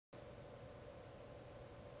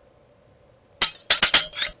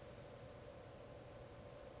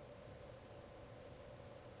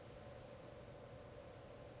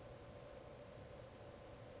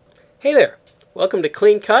Hey there! Welcome to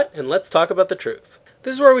Clean Cut, and let's talk about the truth.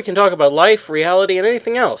 This is where we can talk about life, reality, and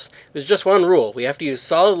anything else. There's just one rule. We have to use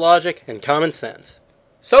solid logic and common sense.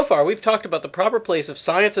 So far, we've talked about the proper place of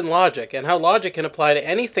science and logic, and how logic can apply to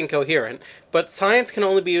anything coherent, but science can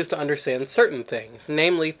only be used to understand certain things,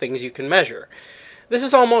 namely things you can measure. This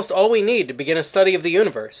is almost all we need to begin a study of the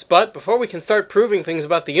universe, but before we can start proving things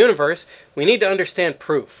about the universe, we need to understand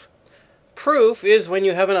proof. Proof is when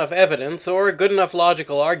you have enough evidence, or a good enough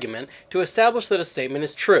logical argument, to establish that a statement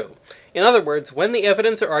is true. In other words, when the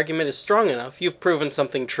evidence or argument is strong enough, you've proven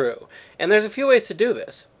something true. And there's a few ways to do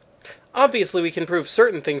this. Obviously, we can prove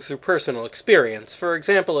certain things through personal experience. For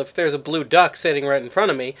example, if there's a blue duck sitting right in front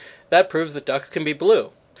of me, that proves that ducks can be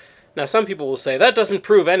blue. Now, some people will say, that doesn't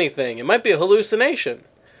prove anything. It might be a hallucination.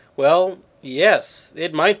 Well, yes,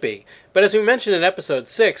 it might be. But as we mentioned in episode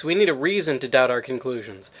 6, we need a reason to doubt our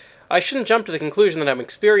conclusions. I shouldn't jump to the conclusion that I'm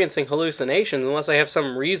experiencing hallucinations unless I have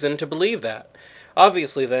some reason to believe that.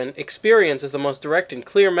 Obviously, then, experience is the most direct and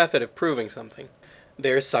clear method of proving something.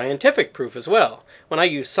 There's scientific proof as well. When I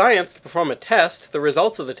use science to perform a test, the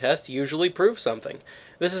results of the test usually prove something.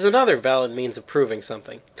 This is another valid means of proving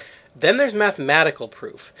something. Then there's mathematical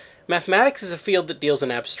proof. Mathematics is a field that deals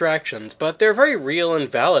in abstractions, but they're very real and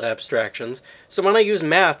valid abstractions, so when I use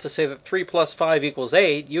math to say that 3 plus 5 equals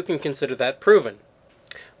 8, you can consider that proven.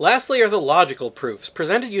 Lastly are the logical proofs,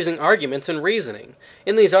 presented using arguments and reasoning.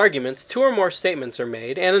 In these arguments, 2 or more statements are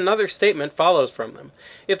made, and another statement follows from them.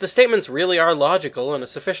 If the statements really are logical and a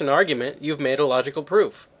sufficient argument, you've made a logical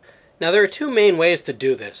proof. Now there are 2 main ways to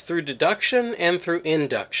do this, through deduction and through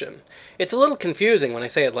induction. It's a little confusing when I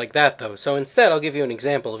say it like that though, so instead I'll give you an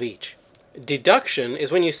example of each. Deduction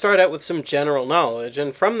is when you start out with some general knowledge,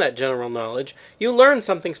 and from that general knowledge, you learn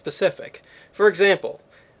something specific. For example,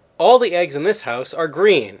 all the eggs in this house are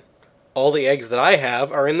green. All the eggs that I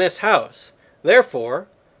have are in this house. Therefore,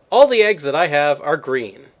 all the eggs that I have are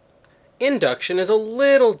green. Induction is a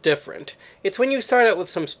little different. It's when you start out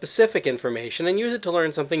with some specific information and use it to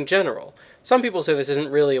learn something general. Some people say this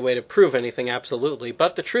isn't really a way to prove anything absolutely,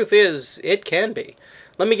 but the truth is, it can be.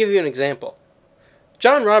 Let me give you an example.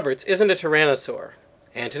 John Roberts isn't a tyrannosaur.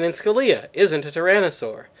 Antonin Scalia isn't a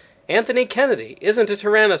tyrannosaur. Anthony Kennedy isn't a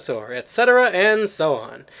tyrannosaur, etc., and so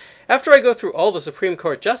on. After I go through all the Supreme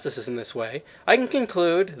Court justices in this way, I can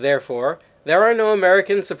conclude, therefore, there are no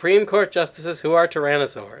American Supreme Court justices who are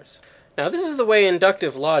tyrannosaurs. Now, this is the way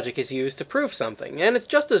inductive logic is used to prove something, and it's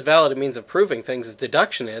just as valid a means of proving things as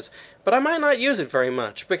deduction is, but I might not use it very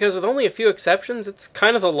much, because with only a few exceptions, it's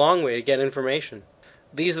kind of a long way to get information.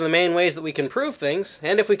 These are the main ways that we can prove things,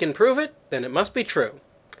 and if we can prove it, then it must be true.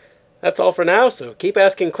 That's all for now, so keep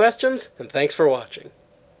asking questions, and thanks for watching.